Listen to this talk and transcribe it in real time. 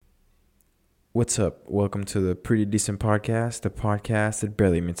What's up? Welcome to the Pretty Decent Podcast, the podcast that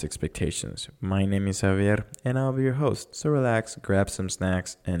barely meets expectations. My name is Javier, and I'll be your host. So relax, grab some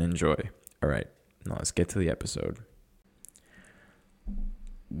snacks, and enjoy. All right, now let's get to the episode.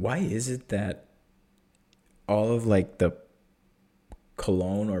 Why is it that all of the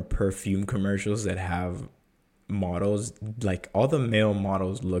cologne or perfume commercials that have models, like all the male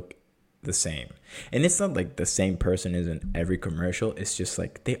models look the same? And it's not like the same person is in every commercial. It's just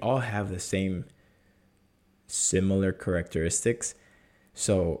like they all have the same similar characteristics.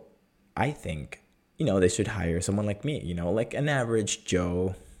 So I think, they should hire someone like me, like an average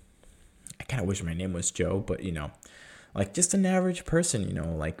Joe. I kind of wish my name was Joe, but like just an average person,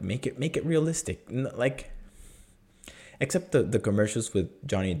 like make it realistic. Like except the commercials with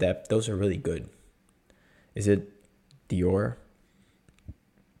Johnny Depp, those are really good. Is it Dior?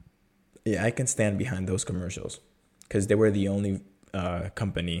 Yeah, I can stand behind those commercials because they were the only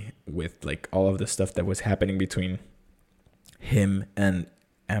company with like all of the stuff that was happening between him and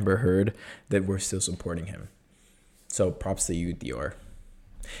Amber Heard that were still supporting him. So props to you, Dior.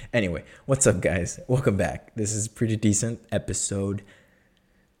 Anyway, what's up, guys? Welcome back. This is Pretty Decent, episode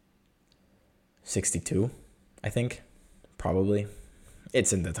 62, I think. Probably.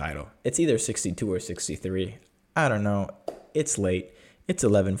 It's in the title. It's either 62 or 63. I don't know. It's late. It's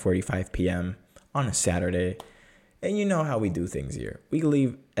 11:45 p.m. on a Saturday. And you know how we do things here. We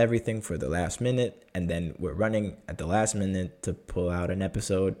leave everything for the last minute, and then we're running at the last minute to pull out an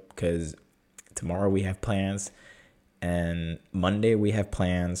episode because tomorrow we have plans, and Monday we have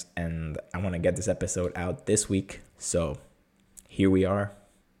plans, and I want to get this episode out this week. So here we are.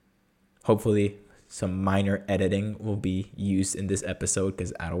 Hopefully some minor editing will be used in this episode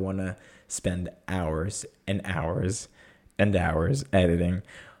because I don't want to spend hours and hours and hours editing.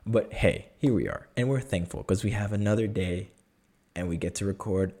 But hey, here we are, and we're thankful because we have another day and we get to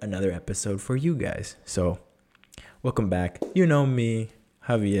record another episode for you guys. So welcome back. You know me,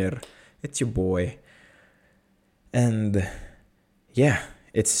 Javier. It's your boy. And yeah,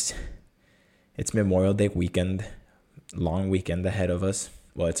 it's Memorial Day weekend, long weekend ahead of us.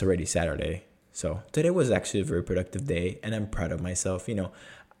 Well, it's already Saturday. So today was actually a very productive day, and I'm proud of myself.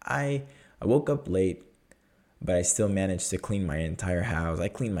 I woke up late, but I still managed to clean my entire house. I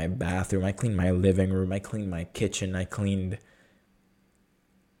cleaned my bathroom. I cleaned my living room. I cleaned my kitchen. I cleaned,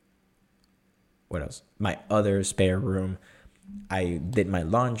 what else? My other spare room. I did my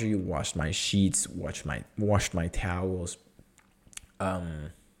laundry, washed my sheets, washed my towels.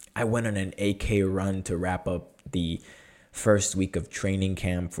 I went on an 8K run to wrap up the first week of training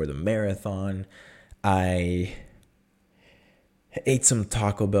camp for the marathon. I ate some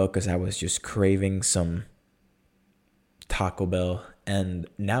Taco Bell because I was just craving some Taco Bell, and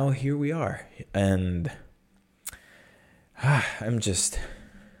now here we are. And I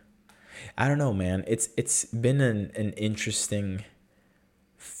don't know, man. It's been an interesting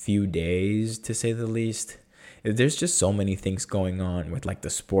few days, to say the least. There's just so many things going on with like the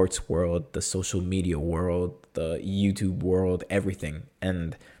sports world, the social media world, the YouTube world, everything.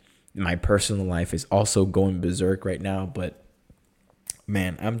 And my personal life is also going berserk right now, but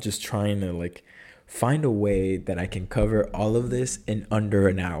man, I'm just trying to like find a way that I can cover all of this in under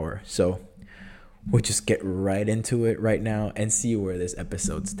an hour. So we'll just get right into it right now and see where this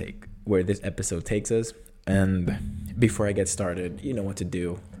episode takes us. And before I get started, you know what to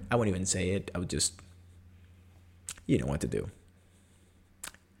do. I won't even say it. You know what to do.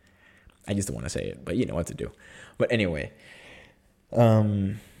 I just don't want to say it, but you know what to do. But anyway,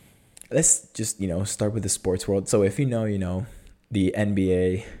 let's just, start with the sports world. So if the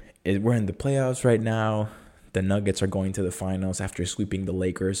NBA, we're in the playoffs right now. The Nuggets are going to the finals after sweeping the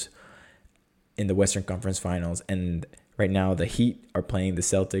Lakers in the Western Conference Finals. And right now the Heat are playing the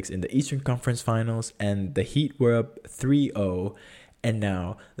Celtics in the Eastern Conference Finals. And the Heat were up 3-0. And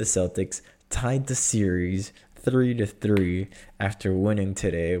now the Celtics tied the series 3-3 after winning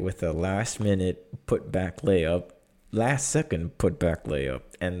today with a last second putback layup.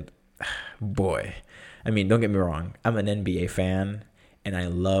 And boy, I mean, don't get me wrong, I'm an NBA fan and I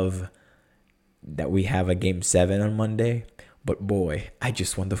love that we have a game 7 on Monday, but boy, I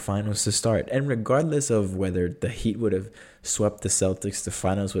just want the finals to start. And regardless of whether the Heat would have swept the Celtics, the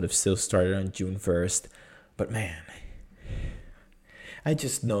finals would have still started on June 1st. But man, I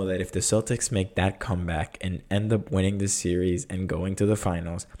just know that if the Celtics make that comeback and end up winning the series and going to the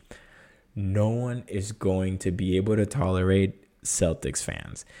finals, no one is going to be able to tolerate Celtics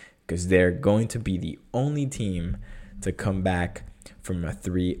fans because they're going to be the only team to come back from a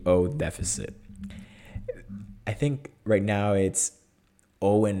 3-0 deficit. I think right now it's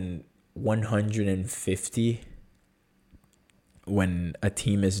 0-150 when a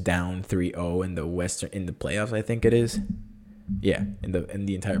team is down 3-0 in the playoffs, I think it is. Yeah, in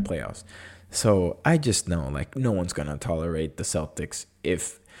the entire playoffs. So I just know like no one's gonna tolerate the Celtics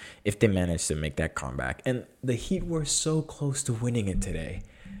if they manage to make that comeback. And the Heat were so close to winning it today.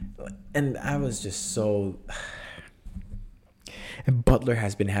 And I was just so and Butler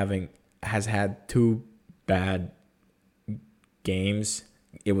has had two bad games.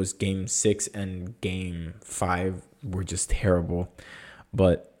 It was game 6 and game 5 were just terrible.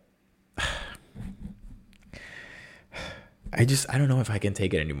 But I don't know if I can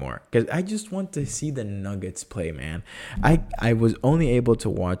take it anymore, because I just want to see the Nuggets play, man. I was only able to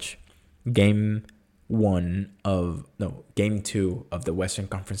watch game 2 of the Western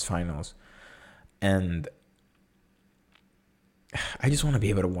Conference Finals, and I just want to be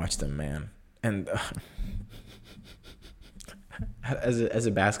able to watch them, man. And as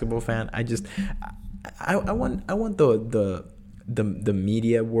a basketball fan, I want the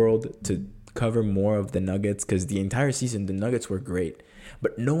media world to cover more of the Nuggets, because the entire season the Nuggets were great,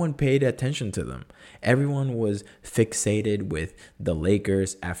 but no one paid attention to them. Everyone was fixated with the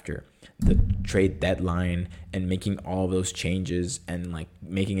Lakers after the trade deadline and making all those changes and like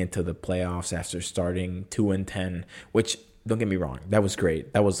making it to the playoffs after starting 2-10, which, don't get me wrong, that was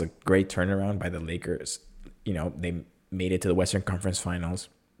great. That was a great turnaround by the Lakers. You know, they made it to the Western Conference Finals.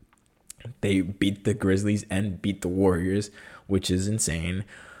 They beat the Grizzlies and beat the Warriors, which is insane.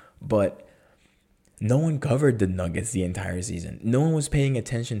 But no one covered the Nuggets the entire season. No one was paying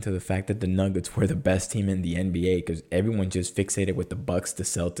attention to the fact that the Nuggets were the best team in the NBA, because everyone just fixated with the Bucks, the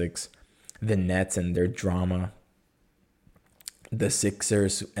Celtics, the Nets and their drama, the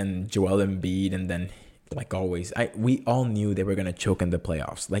Sixers and Joel Embiid, and then, like always, we all knew they were going to choke in the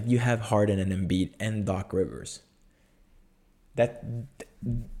playoffs. Like, you have Harden and Embiid and Doc Rivers.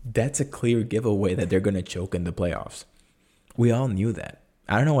 That's a clear giveaway that they're going to choke in the playoffs. We all knew that.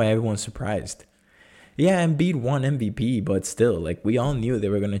 I don't know why everyone's surprised. Yeah, Embiid won MVP, but still, like, we all knew they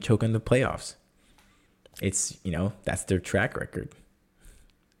were going to choke in the playoffs. It's, that's their track record.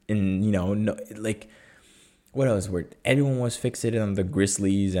 And, no, like, what else? Everyone was fixated on the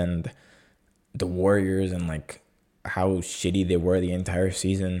Grizzlies and the Warriors and, like, how shitty they were the entire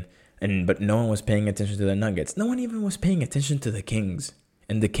season. But no one was paying attention to the Nuggets. No one even was paying attention to the Kings.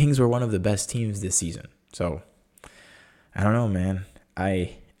 And the Kings were one of the best teams this season. So, I don't know, man.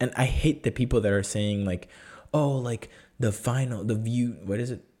 I hate the people that are saying, like, oh, like, the finals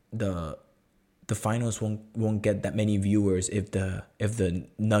won't get that many viewers if the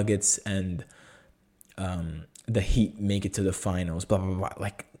Nuggets and the Heat make it to the finals, blah blah blah.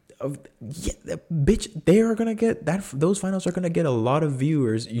 Like, yeah, bitch, they are gonna get that. Those finals are gonna get a lot of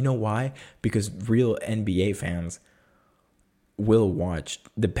viewers. You know why? Because real NBA fans will watch,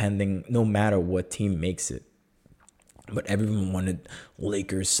 no matter what team makes it. But everyone wanted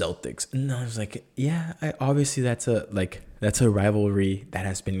Lakers Celtics, and I was like, yeah, obviously that's a rivalry that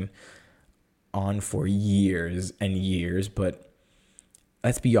has been on for years and years. But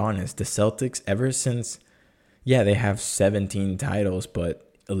let's be honest, the Celtics, ever since, yeah, they have 17 titles,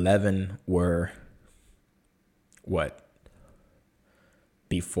 but 11 were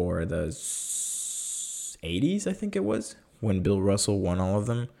before the 80s, I think it was, when Bill Russell won all of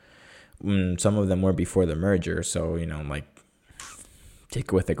them. Some of them were before the merger, so, like, take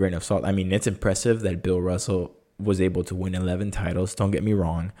it with a grain of salt. I mean, it's impressive that Bill Russell was able to win 11 titles, don't get me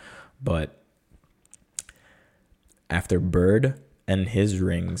wrong, but after Bird and his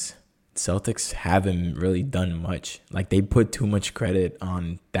rings, Celtics haven't really done much. Like, they put too much credit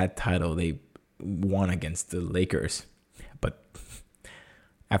on that title they won against the Lakers. But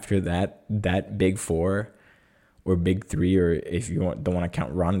after that big four or big three, or if you don't want to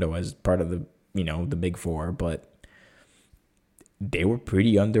count Rondo as part of the, the big four, but they were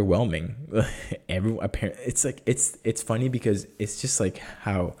pretty underwhelming. It's like, it's funny because it's just like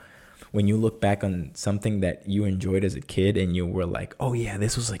how when you look back on something that you enjoyed as a kid and you were like, oh yeah,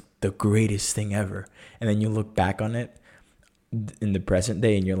 this was like the greatest thing ever. And then you look back on it in the present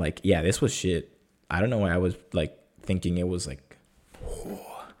day and you're like, yeah, this was shit. I don't know why I was like thinking it was like, oh.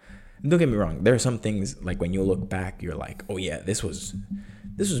 Don't get me wrong. There are some things like when you look back, you're like, oh yeah, this was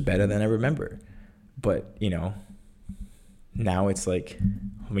better than I remember. But, now it's like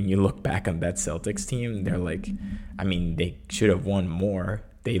when you look back on that Celtics team, they're like, I mean, they should have won more.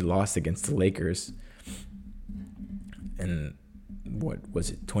 They lost against the Lakers. And what was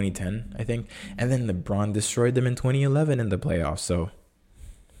it, 2010, I think? And then LeBron destroyed them in 2011 in the playoffs. So,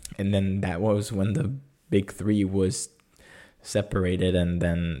 and then that was when the big three was separated, and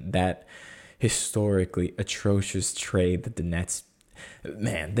then that historically atrocious trade that the Nets,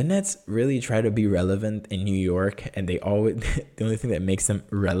 Man, the Nets really try to be relevant in New York, and they always the only thing that makes them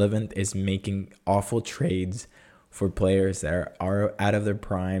relevant is making awful trades for players that are out of their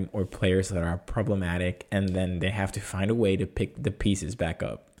prime or players that are problematic, and then they have to find a way to pick the pieces back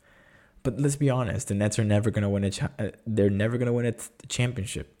up. But let's be honest, the Nets are never gonna win they're never gonna win a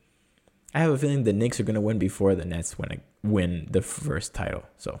championship. I have a feeling the Knicks are gonna win before the Nets win the first title.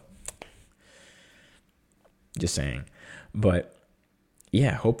 So, just saying. But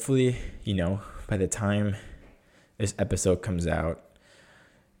yeah, hopefully, by the time this episode comes out,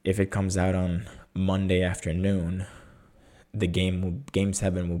 if it comes out on Monday afternoon, the game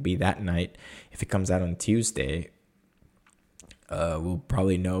 7 will be that night. If it comes out on Tuesday, we'll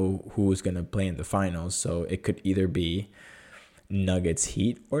probably know who's going to play in the finals. So it could either be Nuggets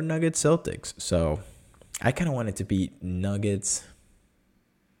Heat or Nuggets Celtics. So I kind of want it to be Nuggets.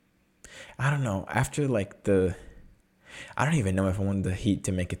 I don't know. After I don't even know if I want the Heat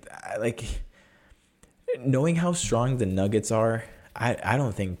to make it. Knowing how strong the Nuggets are, I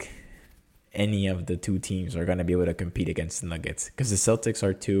don't think any of the two teams are going to be able to compete against the Nuggets, because the Celtics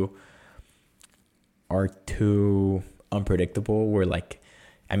are too unpredictable.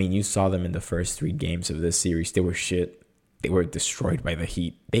 You saw them in the first 3 games of this series. They were shit. They were destroyed by the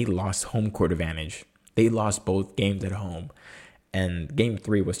Heat. They lost home court advantage. They lost both games at home, and game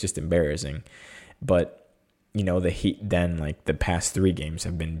 3 was just embarrassing. But the Heat then, the past 3 games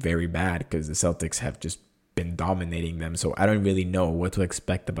have been very bad because the Celtics have just been dominating them. So I don't really know what to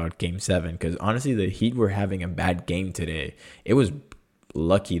expect about game 7, because honestly, the Heat were having a bad game today. It was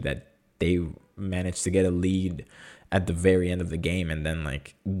lucky that they managed to get a lead at the very end of the game, and then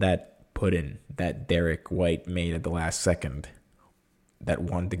that put in that Derek White made at the last second that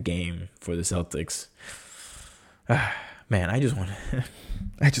won the game for the Celtics. Man, I just want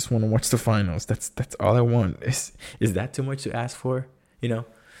to watch the finals. That's all I want. Is that too much to ask for?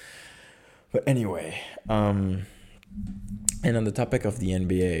 But anyway, and on the topic of the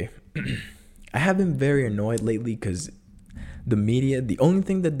NBA, I have been very annoyed lately because the only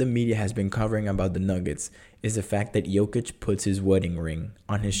thing that the media has been covering about the Nuggets is the fact that Jokic puts his wedding ring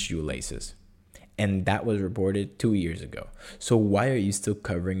on his shoelaces. And that was reported 2 years ago. So why are you still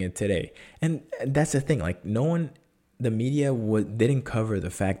covering it today? And that's the thing. The media didn't cover the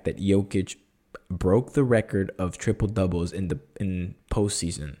fact that Jokic broke the record of triple doubles in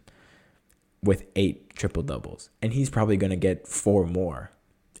postseason with 8 triple doubles, and he's probably gonna get 4 more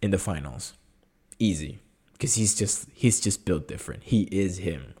in the finals, easy, because he's just built different. He is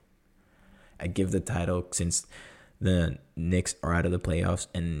him. I give the title, since the Knicks are out of the playoffs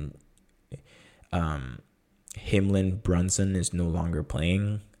and Himlin Brunson is no longer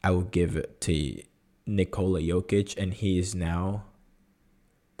playing, I will give it to Nikola Jokic, and he is now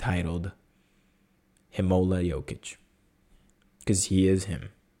titled Himola Jokic, because he is him.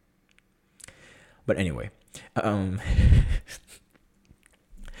 But anyway, it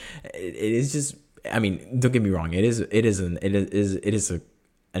is just, don't get me wrong, it is an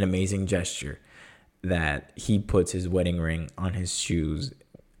amazing gesture that he puts his wedding ring on his shoes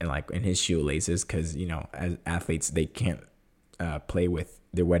and in his shoelaces, because as athletes they can't play with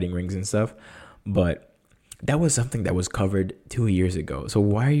their wedding rings and stuff. But that was something that was covered 2 years ago. So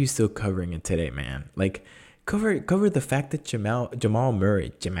why are you still covering it today, man? Cover the fact that Jamal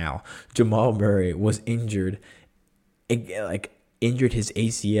Murray was injured, injured his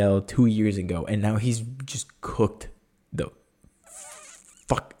ACL 2 years ago, and now he's just cooked the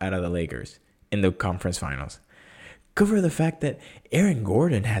fuck out of the Lakers in the conference finals. Cover the fact that Aaron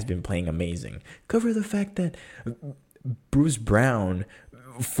Gordon has been playing amazing. Cover the fact that Bruce Brown,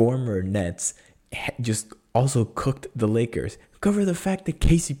 former Nets, just also cooked the Lakers. Cover the fact that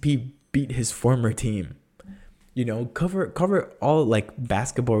KCP beat his former team. Cover all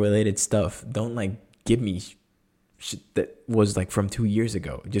basketball related stuff. Don't give me shit that was from 2 years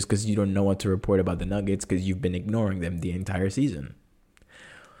ago just because you don't know what to report about the Nuggets because you've been ignoring them the entire season.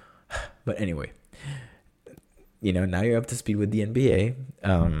 But anyway, now you're up to speed with the NBA.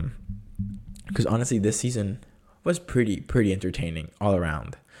 Because honestly, this season was pretty entertaining all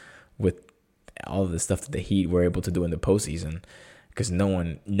around, with all of the stuff that the Heat were able to do in the postseason, because no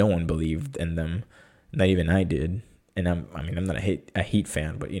one believed in them. Not even I did. And I'm not a Heat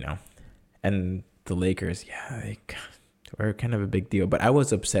fan, but and the Lakers, they were kind of a big deal. But I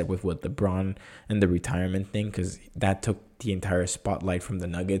was upset with what LeBron and the retirement thing, because that took the entire spotlight from the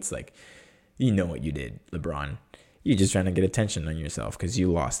Nuggets. You know what you did, LeBron. You're just trying to get attention on yourself because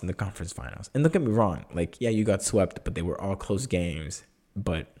you lost in the conference finals. And don't get me wrong, you got swept, but they were all close games.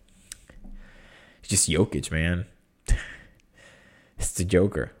 But it's just Jokic, man. It's the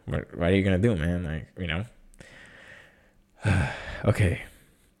Joker. What are you gonna do, man? Okay.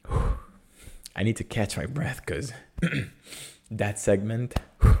 I need to catch my breath because that segment,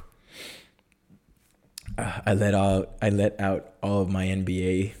 I let out all of my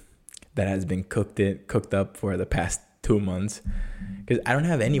NBA that has been cooked up for the past 2 months, because I don't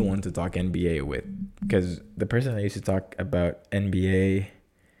have anyone to talk NBA with, because the person I used to talk about NBA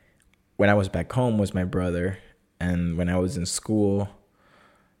when I was back home was my brother, and when I was in school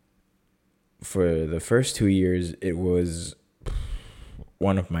for the first 2 years it was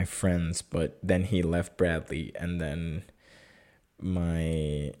one of my friends, but then he left Bradley, and then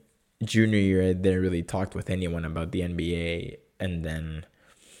my junior year I didn't really talk with anyone about the NBA, and then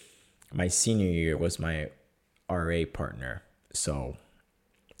my senior year was my RA partner. So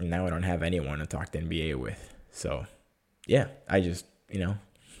now I don't have anyone to talk to NBA with. So yeah, I just,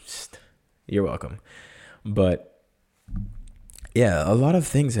 you're welcome. But yeah, a lot of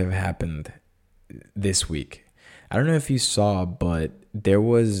things have happened this week. I don't know if you saw, but there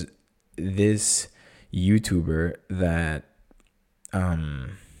was this YouTuber that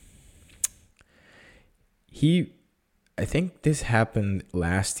I think this happened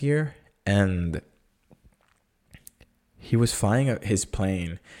last year, and he was flying his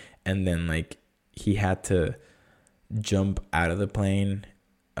plane, and then like he had to jump out of the plane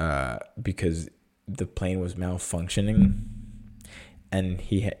because the plane was malfunctioning, and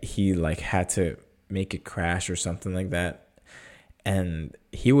he like had to make it crash or something like that, and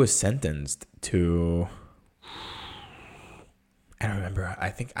he was sentenced to, I don't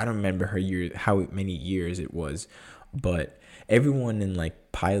remember how many years it was, but everyone in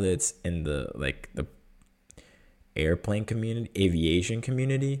like pilots in the airplane community, aviation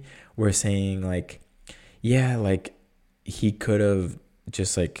community, were saying like, yeah, like he could have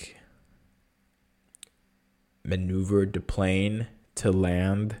just like maneuvered the plane to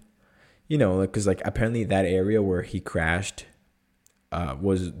land, because like apparently that area where he crashed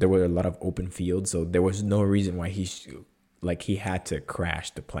there were a lot of open fields, so there was no reason why he had to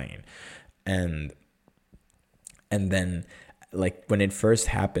crash the plane. And then like when it first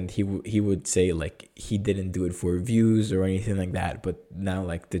happened, he would say like he didn't do it for views or anything like that, but now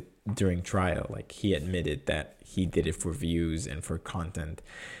like during trial, like he admitted that he did it for views and for content.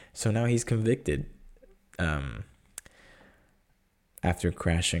 So now he's convicted after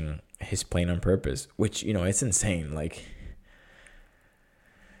crashing his plane on purpose, which it's insane. Like,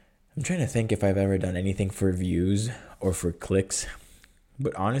 I'm trying to think if I've ever done anything for views or for clicks,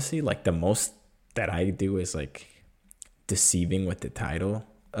 but honestly, like the most that I do is like deceiving with the title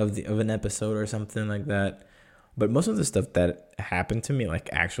of an episode or something like that. But most of the stuff that happened to me like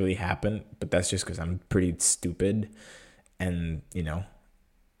actually happened, but that's just because I'm pretty stupid, and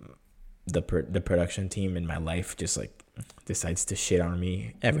the production team in my life just like decides to shit on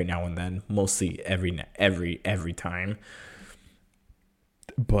me every now and then, mostly every time.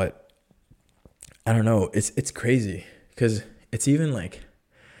 But I don't know, it's crazy because it's even like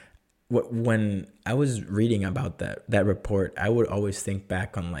when I was reading about that report, I would always think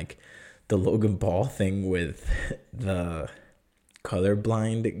back on like the Logan Paul thing with the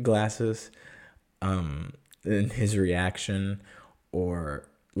colorblind glasses, and his reaction, or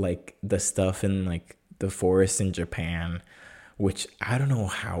like the stuff in like the forest in Japan, which I don't know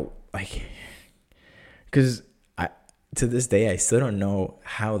how, like, because to this day I still don't know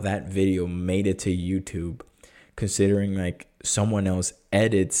how that video made it to YouTube, considering like someone else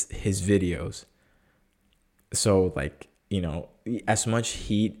edits his videos. So like, as much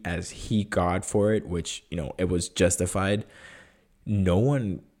heat as he got for it, which it was justified, no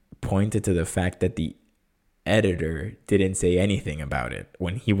one pointed to the fact that the editor didn't say anything about it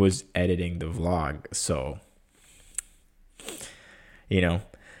when he was editing the vlog. So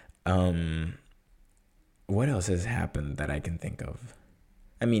what else has happened that I can think of?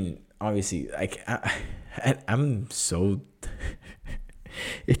 I mean, obviously, like I'm so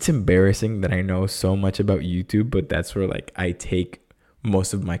it's embarrassing that I know so much about YouTube, but that's where like I take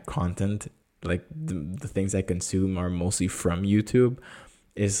most of my content, like the things I consume are mostly from YouTube.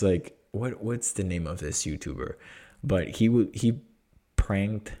 Is like what's the name of this YouTuber? But he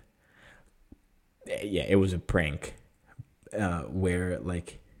pranked. Yeah, it was a prank, where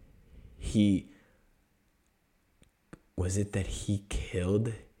like he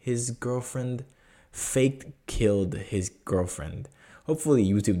killed his girlfriend, faked killed his girlfriend. Hopefully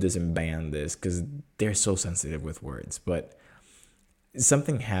YouTube doesn't ban this because they're so sensitive with words, but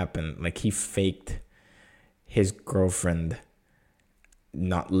something happened. Like he faked his girlfriend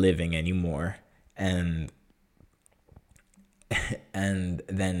not living anymore, and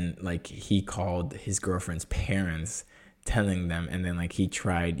then like he called his girlfriend's parents telling them, and then like he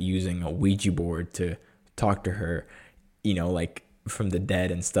tried using a Ouija board to talk to her, like from the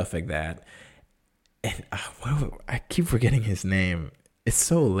dead and stuff like that. And I keep forgetting his name. It's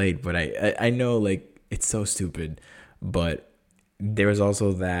so late, but I know, like, it's so stupid. But there's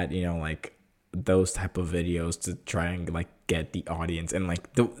also that, like, those type of videos to try and, like, get the audience. And, like,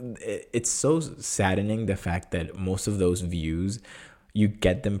 it's so saddening, the fact that most of those views, you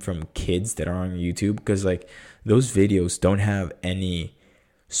get them from kids that are on YouTube, because, like, those videos don't have any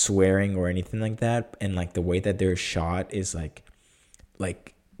swearing or anything like that. And, like, the way that they're shot is like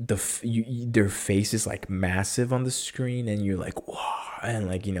their face is, like, massive on the screen, and you're like, wow, and,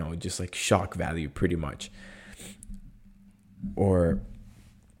 like, just, like, shock value pretty much. Or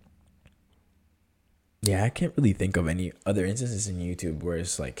yeah, I can't really think of any other instances in YouTube where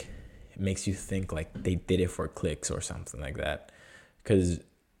it's like, it makes you think like they did it for clicks or something like that. Because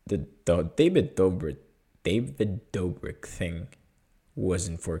the David Dobrik thing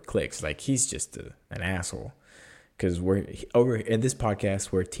wasn't for clicks. Like, he's just an asshole. Because we're over in this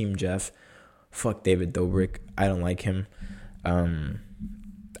podcast, we're Team Jeff. Fuck David Dobrik. I don't like him.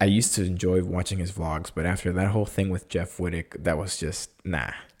 I used to enjoy watching his vlogs, but after that whole thing with Jeff Wittick, that was just,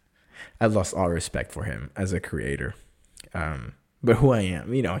 nah. I lost all respect for him as a creator. But who I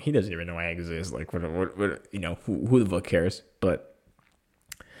am, he doesn't even know I exist. Like, what who the fuck cares? But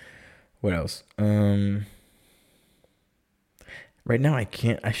what else? Right now I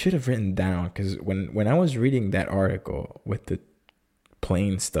can't. I should have written down, because when I was reading that article with the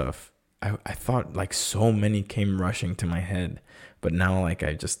plane stuff, I thought, like, so many came rushing to my head, but now, like,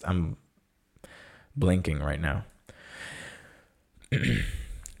 I'm blinking right now.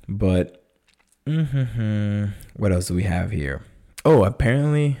 But what else do we have here? Oh,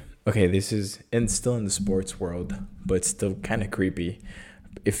 apparently, okay, this is still in the sports world, but still kind of creepy.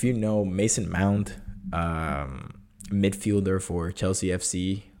 If you know Mason Mount, midfielder for Chelsea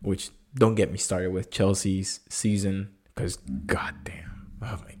FC, which, don't get me started with Chelsea's season, because goddamn,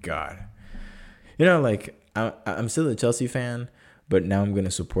 oh my god, like, I'm still a Chelsea fan, but now I'm gonna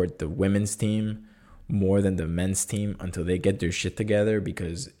support the women's team more than the men's team until they get their shit together,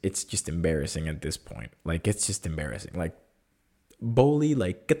 because it's just embarrassing at this point. Like, it's just embarrassing. Like, Bowley,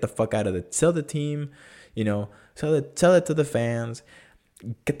 like, get the fuck out of sell the team, sell it to the fans.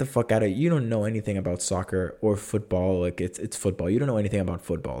 Get the fuck out of it. You don't know anything about soccer or football. Like, it's football. You don't know anything about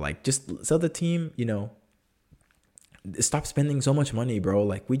football. Like, just sell the team, stop spending so much money, bro.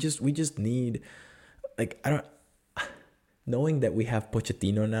 Like, we just need, like, knowing that we have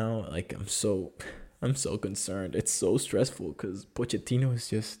Pochettino now, like, I'm so concerned. It's so stressful, because Pochettino is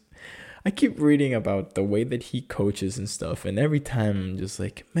just, I keep reading about the way that he coaches and stuff, and every time I'm just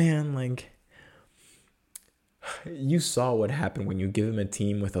like, man, like, you saw what happened when you give him a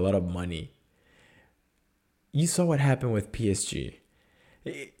team with a lot of money. You saw what happened with PSG.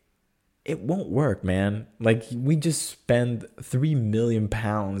 It won't work, man. Like, we just spent £3 million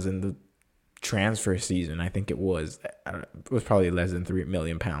in the transfer season. I think it was. I don't know, it was probably less than £3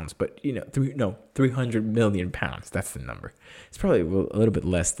 million, but 300 million pounds. That's the number. It's probably a little bit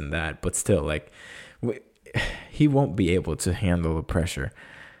less than that, but still, like, he won't be able to handle the pressure.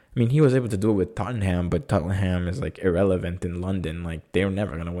 I mean, he was able to do it with Tottenham, but Tottenham is, like, irrelevant in London. Like, they're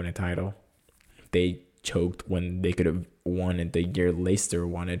never going to win a title. They choked when they could have won it the year Leicester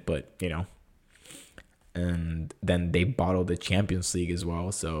won it, but, and then they bottled the Champions League as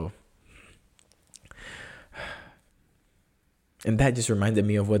well, so. And that just reminded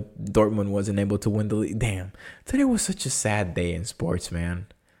me of what Dortmund wasn't able to win the league. Damn, today was such a sad day in sports, man.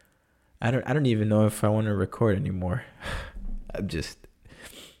 I don't even know if I want to record anymore.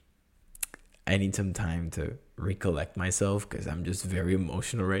 I need some time to recollect myself, because I'm just very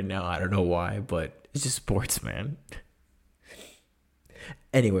emotional right now. I don't know why, but it's just sports, man.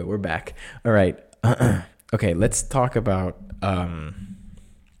 Anyway, we're back. All right. Okay, let's talk about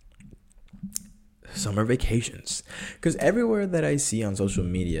summer vacations. Because everywhere that I see on social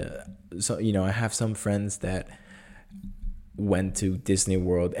media, so I have some friends that went to Disney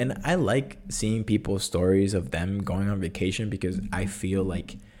World, and I like seeing people's stories of them going on vacation, because I feel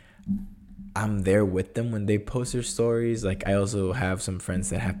like I'm there with them when they post their stories. Like, I also have some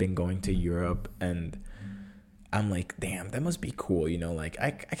friends that have been going to Europe, and I'm like, damn, that must be cool. Like,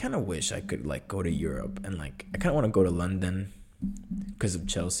 I kind of wish I could, like, go to Europe, and, like, I kind of want to go to London because of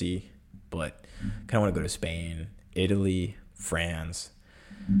Chelsea, but kind of want to go to Spain, Italy, France,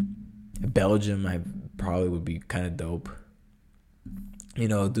 Belgium. I probably would be kind of dope,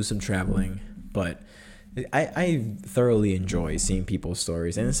 do some traveling. But I thoroughly enjoy seeing people's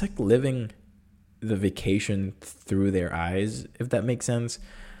stories, and it's like living the vacation through their eyes, if that makes sense.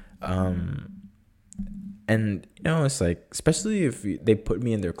 And, it's like, especially if they put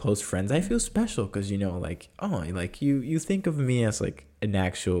me in their close friends, I feel special because, like, oh, like you think of me as like an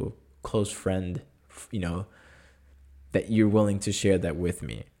actual close friend, you know, that you're willing to share that with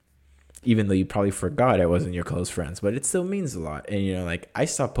me. Even though you probably forgot I wasn't your close friends, but it still means a lot. And, like, I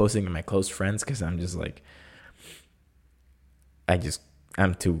stopped posting in my close friends because I'm just like,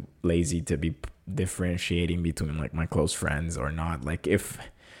 I'm too lazy to be differentiating between like my close friends or not. Like, if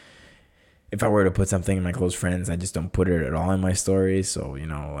I were to put something in my close friends, I just don't put it at all in my stories. So,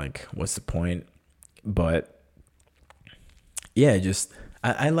 like, what's the point? But yeah, just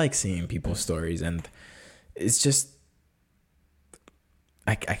I like seeing people's stories, and it's just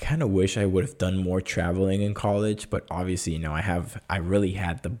I kind of wish I would have done more traveling in college, but obviously, I really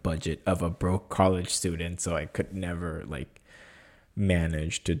had the budget of a broke college student, so I could never like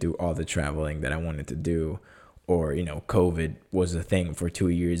manage to do all the traveling that I wanted to do. Or, COVID was a thing for 2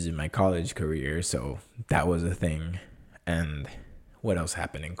 years in my college career, so that was a thing. And what else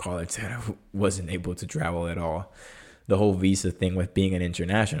happened in college that I wasn't able to travel at all? The whole visa thing with being an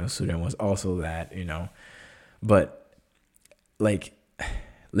international student was also that, But like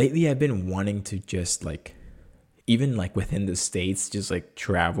lately I've been wanting to just like, even like within the States, just like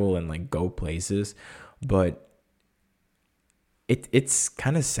travel and like go places. But it's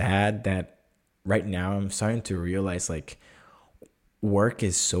kind of sad that right now I'm starting to realize like work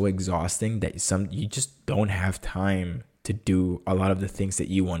is so exhausting that you just don't have time to do a lot of the things that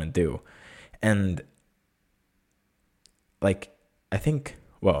you want to do. And like, I think,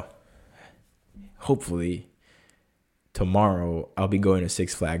 well, hopefully tomorrow I'll be going to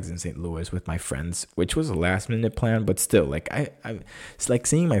Six Flags in St. Louis with my friends, which was a last minute plan, but still, like, it's like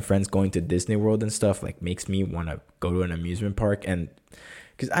seeing my friends going to Disney World and stuff like makes me want to go to an amusement park. And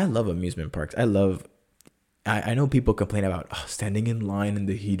because I love amusement parks, I know people complain about standing in line in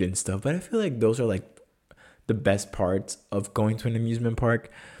the heat and stuff, but I feel like those are like the best parts of going to an amusement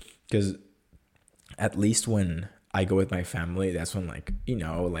park, because at least when I go with my family, that's when like,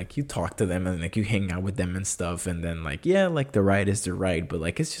 like you talk to them and like you hang out with them and stuff. And then like, yeah, like the ride is the ride, but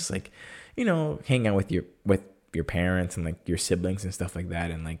like, it's just like, hang out with your parents and like your siblings and stuff like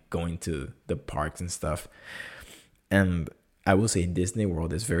that. And like going to the parks and stuff. And I will say Disney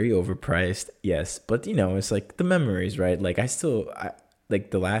World is very overpriced. Yes. But it's like the memories, right? Like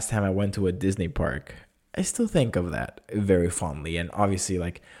like the last time I went to a Disney park, I still think of that very fondly. And obviously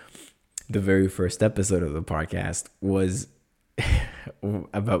like, the very first episode of the podcast was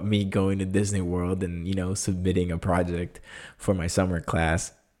about me going to Disney World and, submitting a project for my summer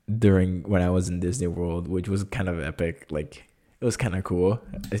class during when I was in Disney World, which was kind of epic. Like, it was kind of cool.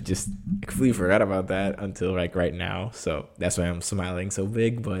 I completely forgot about that until like right now. So that's why I'm smiling so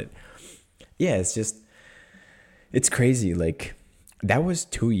big. But yeah, it's crazy. Like, that was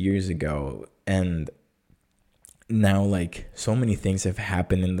 2 years ago. And now like so many things have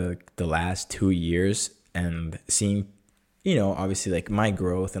happened in the last 2 years, and seeing obviously like my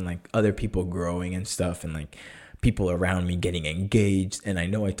growth and like other people growing and stuff, and like people around me getting engaged. And I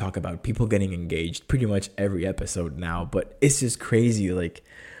know I talk about people getting engaged pretty much every episode now, but it's just crazy. Like,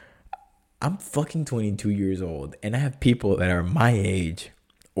 I'm fucking 22 years old and I have people that are my age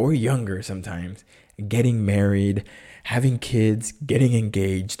or younger sometimes getting married, having kids, getting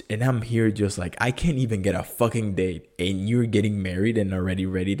engaged, and I'm here just like, I can't even get a fucking date, and you're getting married and already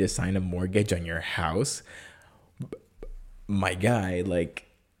ready to sign a mortgage on your house. My guy,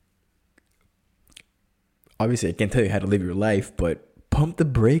 like, obviously I can't tell you how to live your life, but pump the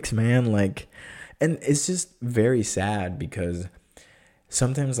brakes, man. Like, and it's just very sad because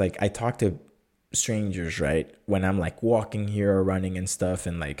sometimes like I talk to strangers, right, when I'm like walking here or running and stuff,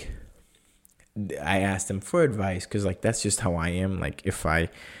 and like I ask them for advice because like that's just how I am. Like, if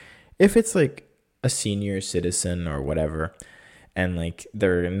it's like a senior citizen or whatever, and like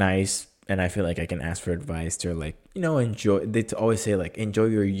they're nice and I feel like I can ask for advice, they're like, enjoy. They always say like, enjoy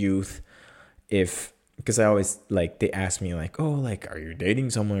your youth. Because I always like, they ask me like, oh, like, are you dating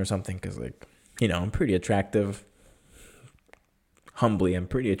someone or something? Because like, I'm pretty attractive. Humbly, I'm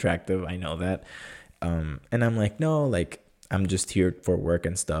pretty attractive. I know that. And I'm like, no, like, I'm just here for work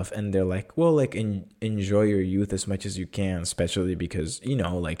and stuff. And they're like, well, like, enjoy your youth as much as you can, especially because,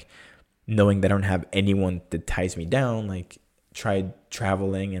 like, knowing that I don't have anyone that ties me down, like, try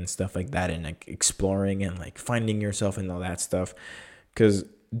traveling and stuff like that, and like exploring and like finding yourself and all that stuff. Because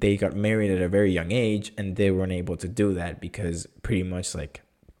they got married at a very young age and they weren't able to do that because pretty much like,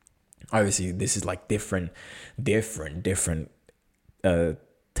 obviously this is like different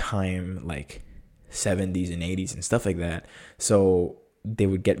time, like 70s and 80s and stuff like that. So they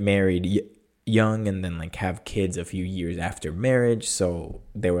would get married young and then like have kids a few years after marriage. So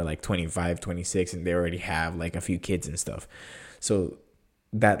they were like 25, 26, and they already have like a few kids and stuff. So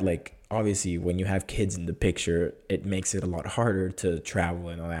that, like, obviously when you have kids in the picture, it makes it a lot harder to travel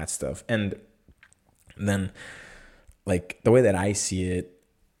and all that stuff. And then, like, the way that I see it,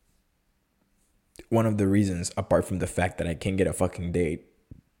 one of the reasons, apart from the fact that I can't get a fucking date,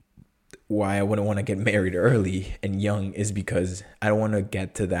 why I wouldn't want to get married early and young is because I don't want to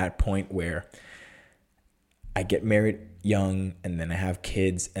get to that point where I get married young and then I have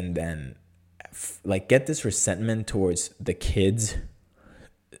kids and then like get this resentment towards the kids,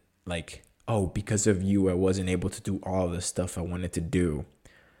 like, oh, because of you I wasn't able to do all the stuff I wanted to do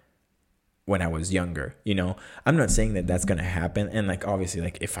when I was younger. I'm not saying that that's gonna happen, and like obviously,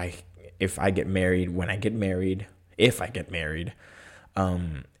 like if I get married, when I get married, if I get married,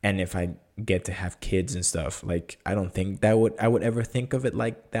 and if I get to have kids and stuff, like I don't think I would ever think of it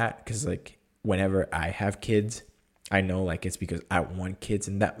like that, because like whenever I have kids, I know like it's because I want kids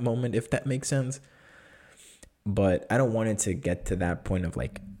in that moment, if that makes sense. But I don't want it to get to that point of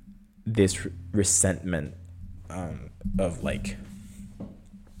like this resentment, of like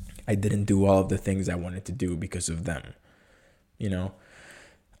I didn't do all of the things I wanted to do because of them,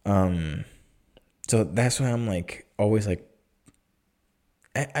 so that's why I'm like always like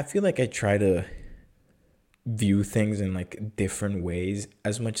I feel like I try to view things in like different ways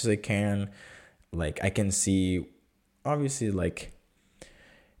as much as I can. Like I can see, obviously, like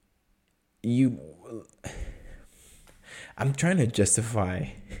I'm trying to justify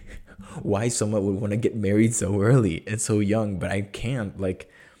why someone would want to get married so early and so young, but I can't. Like,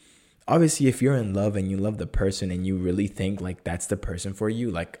 obviously, if you're in love and you love the person and you really think like that's the person for you,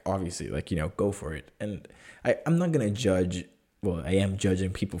 like obviously, like, go for it. And I'm not gonna judge. Well, I am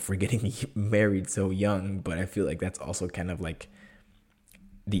judging people for getting married so young, but I feel like that's also kind of like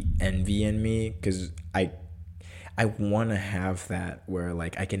the envy in me, because I want to have that where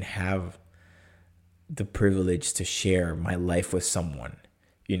like I can have the privilege to share my life with someone,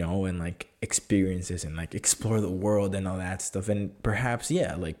 and like experiences and like explore the world and all that stuff. And perhaps,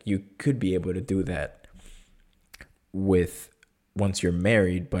 yeah, like you could be able to do that once you're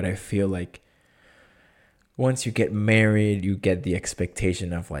married, but I feel like once you get married, you get the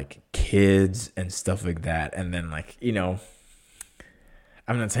expectation of like kids and stuff like that. And then like,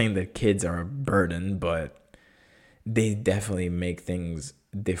 I'm not saying that kids are a burden, but they definitely make things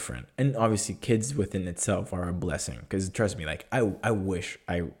different. And obviously kids within itself are a blessing, because trust me, like I wish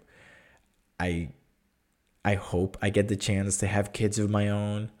I hope I get the chance to have kids of my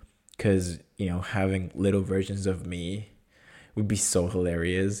own, because having little versions of me would be so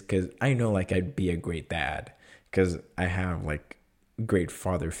hilarious, because I know like I'd be a great dad, because I have like great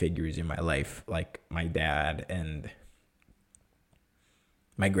father figures in my life, like my dad and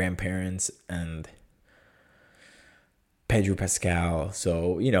my grandparents and Pedro Pascal.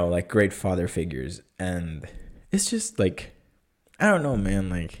 So, like great father figures. And it's just like, I don't know, man.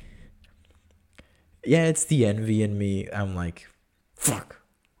 Like, yeah, it's the envy in me. I'm like, fuck,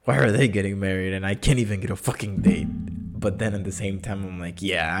 why are they getting married and I can't even get a fucking date? But then at the same time, I'm like,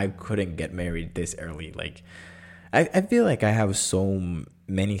 yeah, I couldn't get married this early. Like, I feel like I have so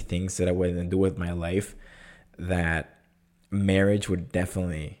many things that I want to do with my life that marriage would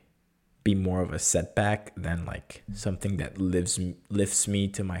definitely be more of a setback than like something that lifts me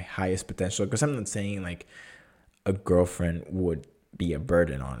to my highest potential. Because I'm not saying like a girlfriend would be a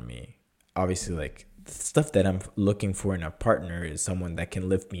burden on me. Obviously, like the stuff that I'm looking for in a partner is someone that can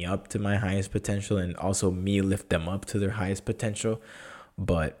lift me up to my highest potential, and also me lift them up to their highest potential.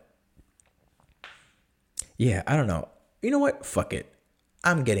 But yeah, I don't know. You know what? Fuck it.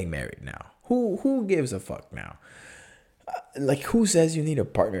 I'm getting married now. Who gives a fuck now? Like, who says you need a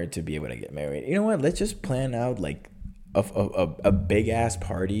partner to be able to get married? You know what? Let's just plan out like a big ass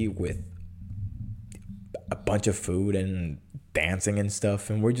party with a bunch of food and dancing and stuff,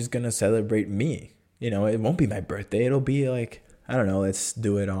 and we're just gonna celebrate me. It won't be my birthday. It'll be like, I don't know. Let's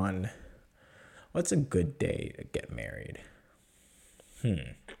do it on, what's a good day to get married?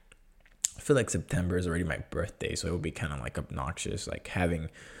 I feel like September is already my birthday, so it would be kind of like obnoxious, like having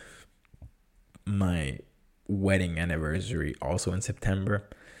my wedding anniversary also in September.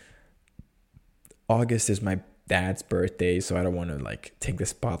 August is my dad's birthday, so I don't want to like take the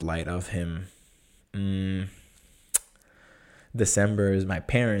spotlight of him. December is my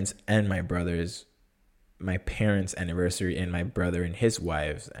parents' anniversary, and my brother and his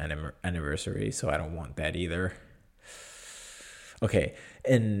wife's anniversary, so I don't want that either. Okay,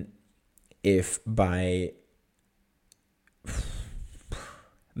 and if by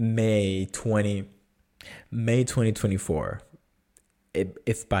May 2024,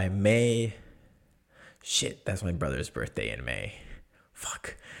 if by May Shit, that's my brother's birthday in May.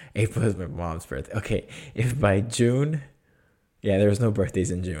 Fuck. April is my mom's birthday. Okay, if by June, yeah, there was no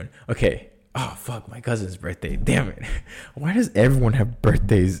birthdays in June. Okay. Oh fuck, my cousin's birthday. Damn it. Why does everyone have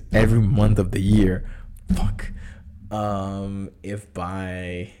birthdays every month of the year? Fuck. If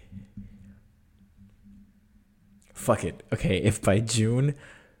by fuck it. Okay, if by June,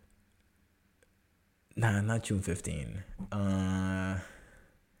 nah, not June 15.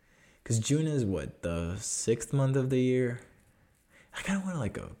 Cause June is what, the 6th month of the year? I kind of want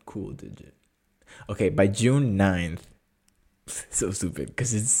like a cool digit. Okay, by June 9th, so stupid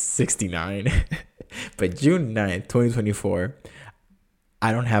because it's 69. But June 9th, 2024,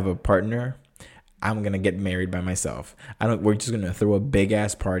 I don't have a partner. I'm gonna get married by myself. We're just gonna throw a big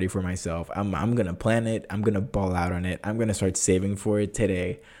ass party for myself. I'm gonna plan it. I'm gonna ball out on it. I'm gonna start saving for it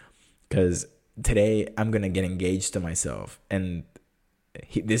today. Cause today I'm gonna get engaged to myself. And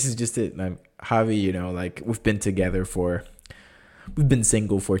this is just it. Javi, you know, like we've been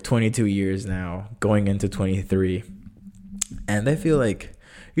single for 22 years now, going into 23. And I feel like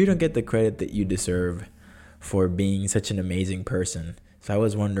you don't get the credit that you deserve for being such an amazing person. So I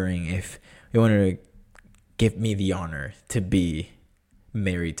was wondering if you wanted to give me the honor to be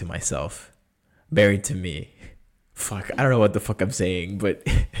married to myself. Married to me. Fuck, I don't know what the fuck I'm saying, but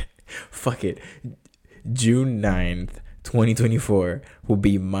fuck it. June 9th, 2024 will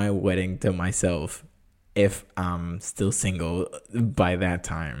be my wedding to myself if I'm still single by that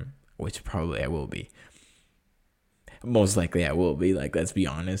time, which probably I will be. Most likely I will be. Like, let's be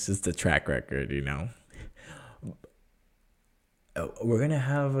honest, it's the track record, you know. We're gonna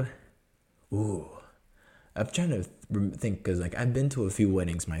have. Ooh, I'm trying to think because like I've been to a few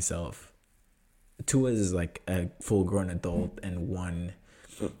weddings myself. Two as like a full-grown adult, and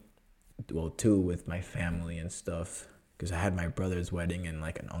two with my family and stuff. Because I had my brother's wedding and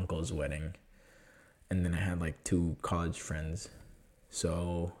like an uncle's wedding, and then I had like 2 college friends.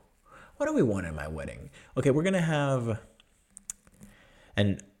 So, what do we want at my wedding? Okay, we're gonna have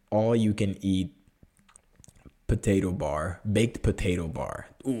an all-you-can-eat baked potato bar.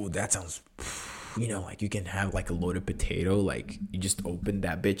 Ooh, that sounds, you know, like you can have like a loaded potato, like you just open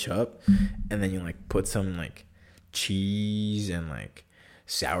that bitch up and then you like put some like cheese and like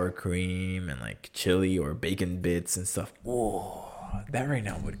sour cream and like chili or bacon bits and stuff. Ooh, that right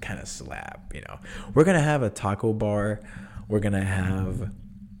now would kind of slap, you know. We're gonna have a taco bar. We're gonna have,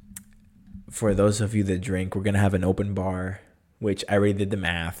 for those of you that drink, we're gonna have an open bar, which I already did the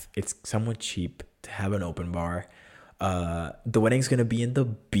math. It's somewhat cheap to have an open bar. The wedding's gonna be in the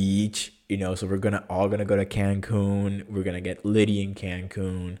beach, you know, so we're all gonna go to Cancun. We're gonna get litty in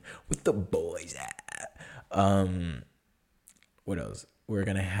Cancun with the boys. What else? We're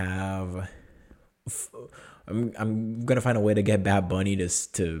gonna have. I'm gonna find a way to get Bad Bunny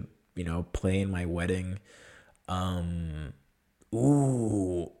to you know play in my wedding.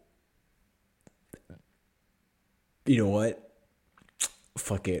 Ooh. You know what?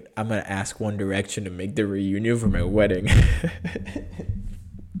 Fuck it. I'm gonna ask One Direction to make the reunion for my wedding.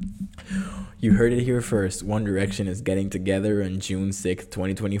 You heard it here first. One Direction is getting together on June 6th,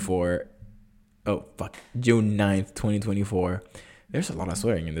 2024. Oh, fuck. June 9th, 2024. There's a lot of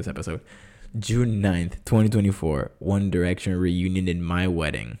swearing in this episode. June 9th, 2024. One Direction reunion in my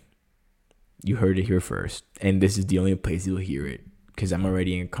wedding. You heard it here first. And this is the only place you'll hear it. Because I'm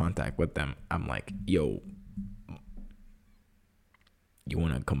already in contact with them. I'm like, yo, you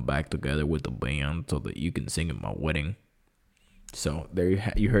want to come back together with the band so that you can sing at my wedding? So there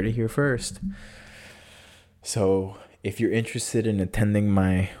you heard it here first. So if you're interested in attending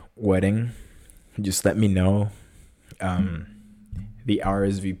my wedding, just let me know. The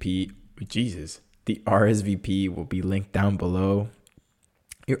RSVP will be linked down below.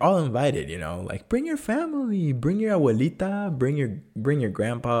 You're all invited, you know, like bring your family, bring your abuelita, bring your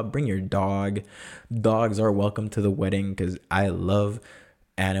grandpa, bring your dog. Dogs are welcome to the wedding because I love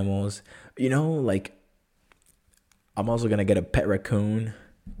animals. You know, like I'm also going to get a pet raccoon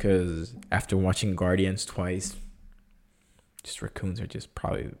because after watching Guardians twice, just raccoons are just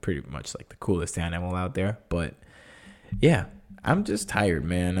probably pretty much like the coolest animal out there. But yeah, I'm just tired,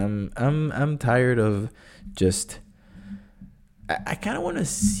 man. I'm tired of just. I kind of want to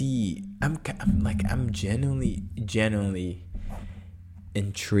see. I'm genuinely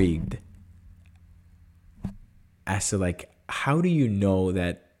intrigued as to like how do you know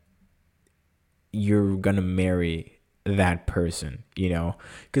that you're gonna marry that person, you know?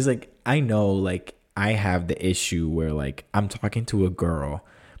 Because like I know like I have the issue where like I'm talking to a girl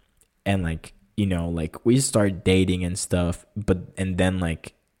and like, you know, like we start dating and stuff, and then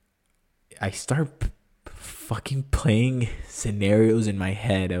like I start fucking playing scenarios in my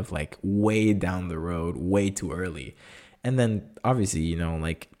head of like way down the road, way too early. And then obviously,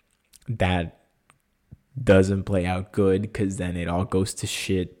 like that doesn't play out good because then it all goes to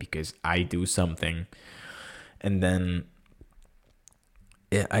shit because I do something. And then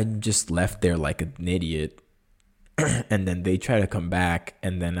I just left there like an idiot. And then they try to come back.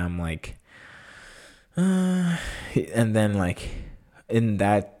 And then I'm like, and then like in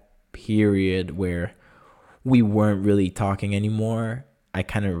that period where we weren't really talking anymore, I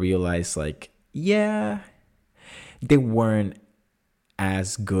kind of realized like, yeah, they weren't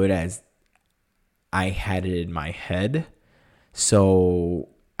as good as I had it in my head. So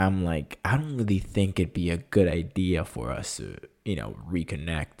I'm like, I don't really think it'd be a good idea for us to,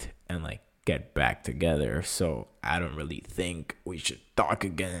 reconnect and like get back together. So I don't really think we should talk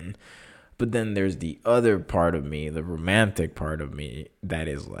again. But then there's the other part of me, the romantic part of me, that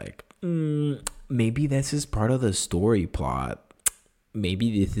is like, maybe this is part of the story plot.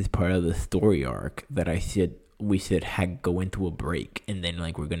 Maybe this is part of the story arc that we should go into a break and then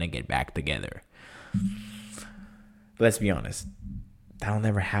like we're gonna get back together. But let's be honest, that'll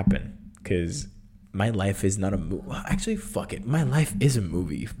never happen because my life is not a movie. Well, actually, fuck it. My life is a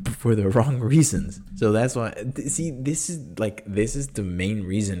movie for the wrong reasons. So that's why. See, this is the main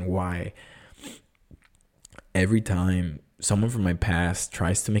reason why every time someone from my past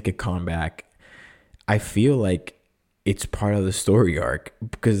tries to make a comeback, I feel like it's part of the story arc.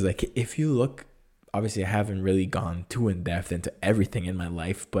 Because like if you look, obviously I haven't really gone too in depth into everything in my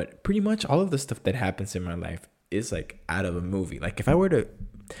life, but pretty much all of the stuff that happens in my life is like out of a movie. Like if I were to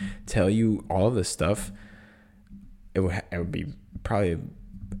tell you all of the stuff, it would be probably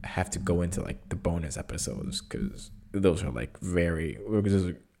have to go into like the bonus episodes because those are like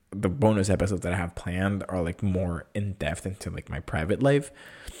because the bonus episodes that I have planned are like more in depth into like my private life.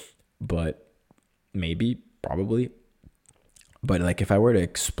 But probably. But like if I were to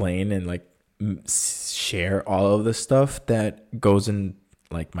explain and like share all of the stuff that goes in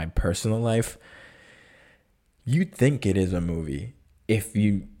like my personal life, you'd think it is a movie. If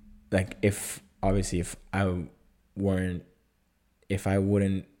I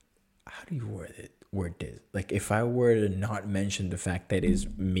wouldn't, how do you word this? Like if I were to not mention the fact that it's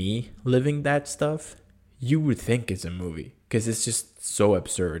me living that stuff, you would think it's a movie because it's just so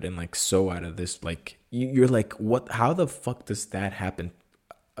absurd and like so out of this. Like you're like, what? How the fuck does that happen?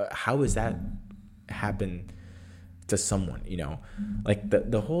 How is that happen to someone? Like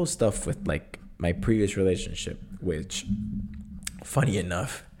the whole stuff with like my previous relationship, which funny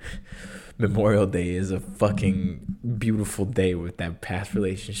enough, Memorial Day is a fucking beautiful day with that past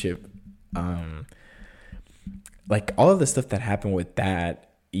relationship. Like all of the stuff that happened with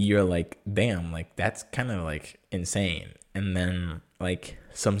that, you're like, damn, like that's kind of like insane. And then like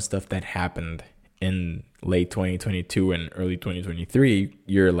some stuff that happened in late 2022 and early 2023,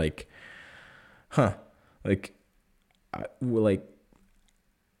 you're like, like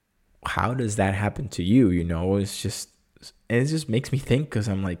how does that happen to you? It just makes me think because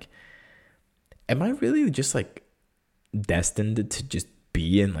I'm like, am I really just like destined to just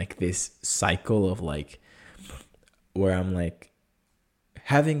be in like this cycle of like where I'm like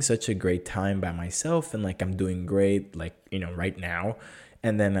having such a great time by myself and like I'm doing great like right now,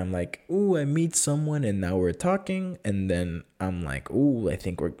 and then I'm like, ooh, I meet someone and now we're talking, and then I'm like, ooh, I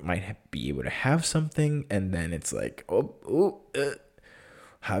think we might be able to have something, and then it's like,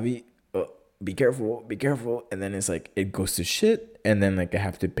 Javi, be careful, and then it's like it goes to shit, and then like I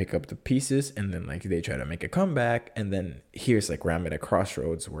have to pick up the pieces, and then like they try to make a comeback, and then here's like where I'm at a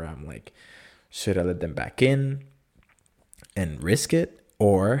crossroads where I'm like, should I let them back in and risk it,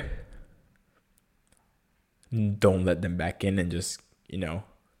 or don't let them back in and just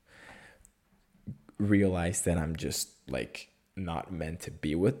realize that I'm just like not meant to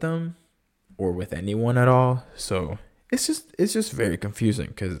be with them or with anyone at all. So it's just very confusing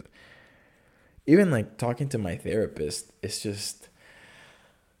because even like talking to my therapist, it's just,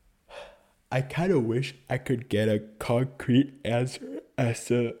 I kind of wish I could get a concrete answer as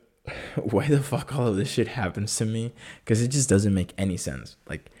to why the fuck all of this shit happens to me, because it just doesn't make any sense.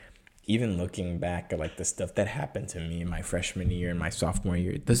 Like even looking back at like the stuff that happened to me in my freshman year and my sophomore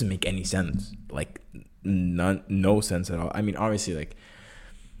year, it doesn't make any sense. Like no sense at all. I mean, obviously like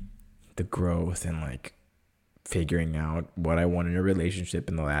the growth and like figuring out what I want in a relationship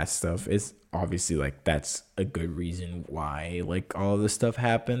and the last stuff is obviously like that's a good reason why like all of this stuff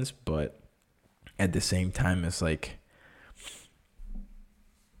happens, but at the same time it's like,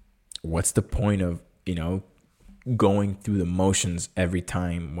 what's the point of going through the motions every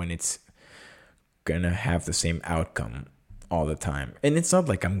time when it's gonna have the same outcome? all the time. And it's not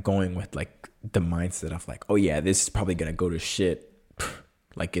like I'm going with like the mindset of like, oh yeah, this is probably gonna go to shit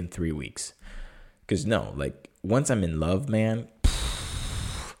like in 3 weeks. Because no, like once I'm in love, man,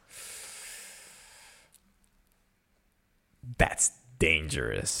 that's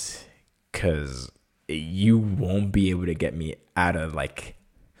dangerous. Because you won't be able to get me out of like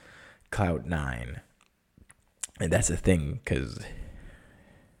cloud nine. And that's the thing, because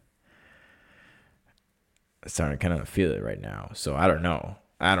I'm starting to kind of feel it right now. So I don't know.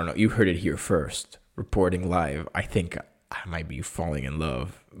 You heard it here first. Reporting live. I think I might be falling in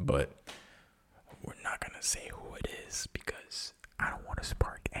love, but we're not going to say who it is because I don't want to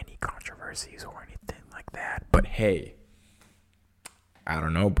spark any controversies or anything like that. But hey, I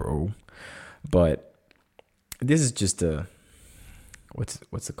don't know, bro. But this is just a,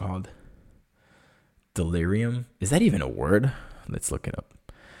 what's it called? Delirium? Is that even a word? Let's look it up.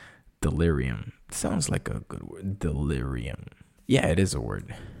 Delirium. Sounds like a good word. Delirium. Yeah, it is a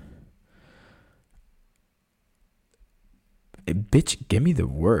word. Hey, bitch, give me the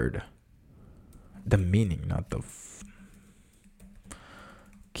word. The meaning, not the...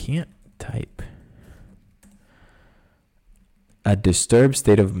 Can't type. A disturbed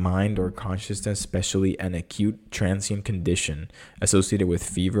state of mind or consciousness, especially an acute transient condition associated with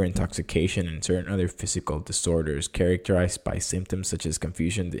fever, intoxication, and certain other physical disorders characterized by symptoms such as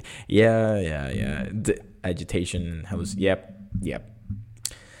confusion. Agitation. Yep.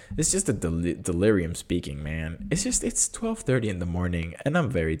 It's just a delirium speaking, man. It's 12:30 in the morning and I'm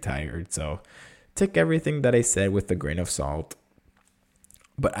very tired. So take everything that I said with a grain of salt.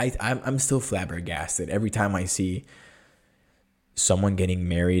 But I'm still flabbergasted every time I see someone getting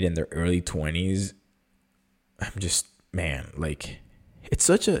married in their early 20s. I'm just, man, like it's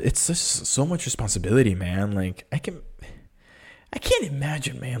just so much responsibility, man. Like I can't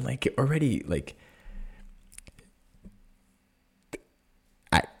imagine, man, like already, like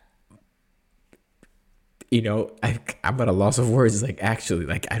I'm at a loss of words. Like actually,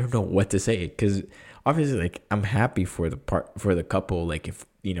 like I don't know what to say, because obviously, like I'm happy for the couple. Like if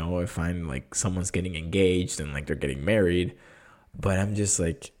I'm like someone's getting engaged and like they're getting married. But I'm just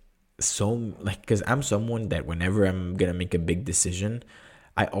like, so like, because I'm someone that whenever I'm gonna make a big decision,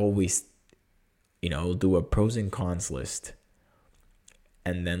 I always, do a pros and cons list,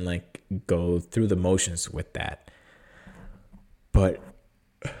 and then like go through the motions with that. But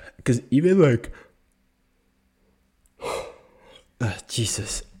because even like,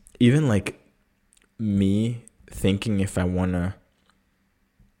 Jesus, even like me thinking if I wanna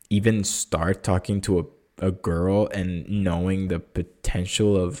even start talking to a girl and knowing the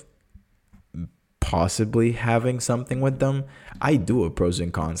potential of possibly having something with them, I do a pros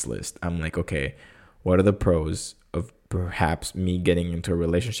and cons list. I'm like, okay, what are the pros of perhaps me getting into a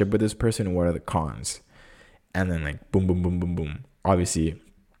relationship with this person, and what are the cons? And then like boom, boom, boom, boom, boom. Obviously,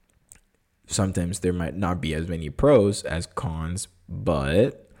 sometimes there might not be as many pros as cons,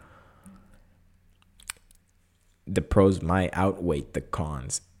 but the pros might outweigh the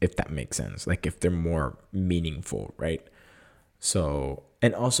cons, if that makes sense. Like if they're more meaningful, right? So,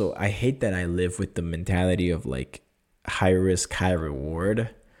 and also I hate that I live with the mentality of like high risk, high reward.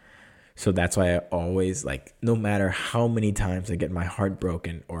 So that's why I always, like, no matter how many times I get my heart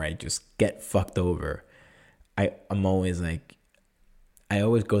broken or I just get fucked over, I'm always like, I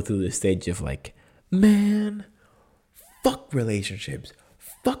always go through the stage of like, man, fuck relationships.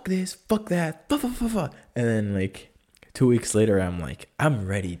 Fuck this, fuck that, fuck. And then like 2 weeks later, I'm like, I'm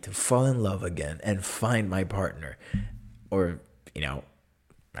ready to fall in love again and find my partner. Or, I don't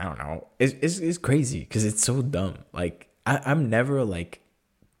know. It's crazy because it's so dumb. Like, I'm never like,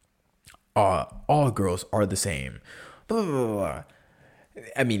 all girls are the same. Blah, blah, blah, blah.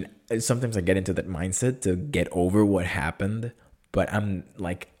 I mean, sometimes I get into that mindset to get over what happened. But I'm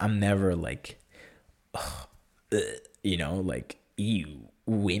never like, like, ew,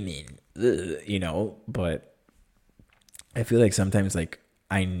 women, but I feel like sometimes like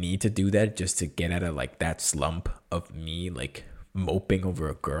I need to do that just to get out of like that slump of me like moping over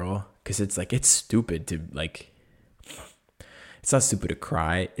a girl, because it's like, it's stupid to like, it's not stupid to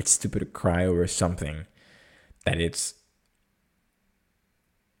cry, it's stupid to cry over something that it's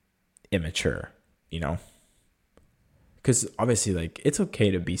immature, because obviously like it's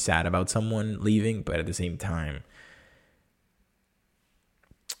okay to be sad about someone leaving, but at the same time,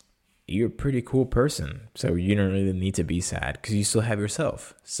 you're a pretty cool person, so you don't really need to be sad because you still have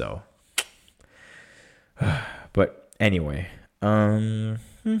yourself. So, but anyway, yeah,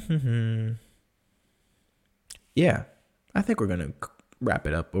 I think we're gonna wrap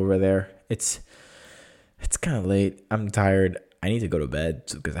it up over there. It's kind of late. I'm tired. I need to go to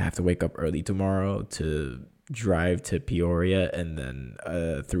bed because I have to wake up early tomorrow to drive to Peoria and then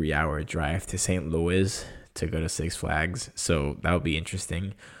a 3-hour drive to St. Louis to go to Six Flags. So that would be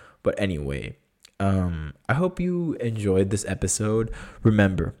interesting. But anyway, I hope you enjoyed this episode.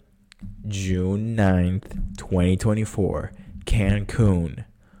 Remember, June 9th, 2024, Cancun,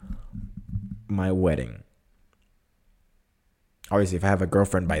 my wedding. Obviously, if I have a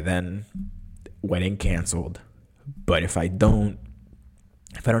girlfriend by then, wedding canceled. But if I don't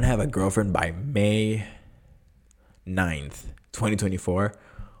have a girlfriend by May 9th, 2024,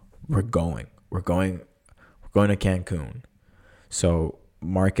 we're going to Cancun. So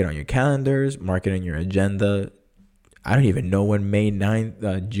mark it on your calendars, mark it on your agenda. I don't even know when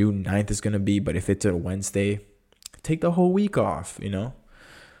June 9th is going to be, but if it's a Wednesday, take the whole week off,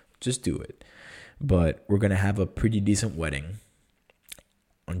 just do it. But we're going to have a pretty decent wedding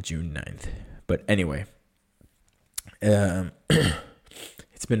on June 9th. But anyway, it's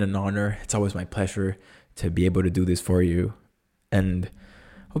been an honor. It's always my pleasure to be able to do this for you. And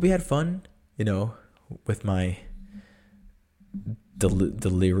hope you had fun, with my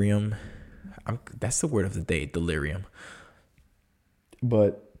delirium. That's the word of the day, delirium.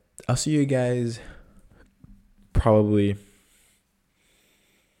 But I'll see you guys probably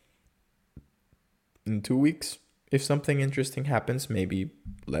in 2 weeks. If something interesting happens, maybe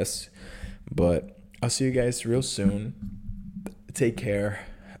less. But I'll see you guys real soon. Take care.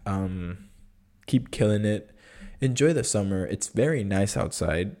 Keep killing it. Enjoy the summer. It's very nice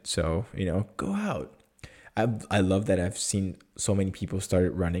outside. So, go out. I love that I've seen so many people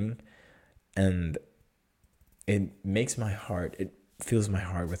started running. And it fills my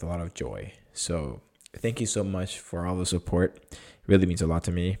heart with a lot of joy. So thank you so much for all the support. It really means a lot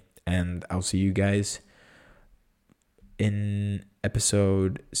to me. And I'll see you guys in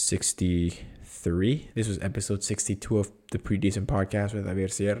episode 63. This was episode 62 of the Pretty Decent Podcast with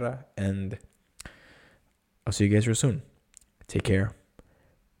Javier Sierra. And I'll see you guys real soon. Take care.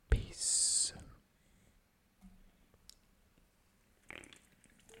 Peace.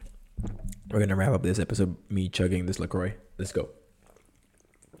 We're going to wrap up this episode, me chugging this LaCroix. Let's go.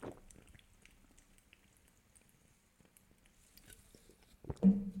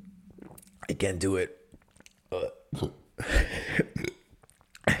 I can't do it.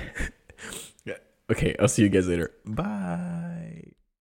 Okay, I'll see you guys later. Bye.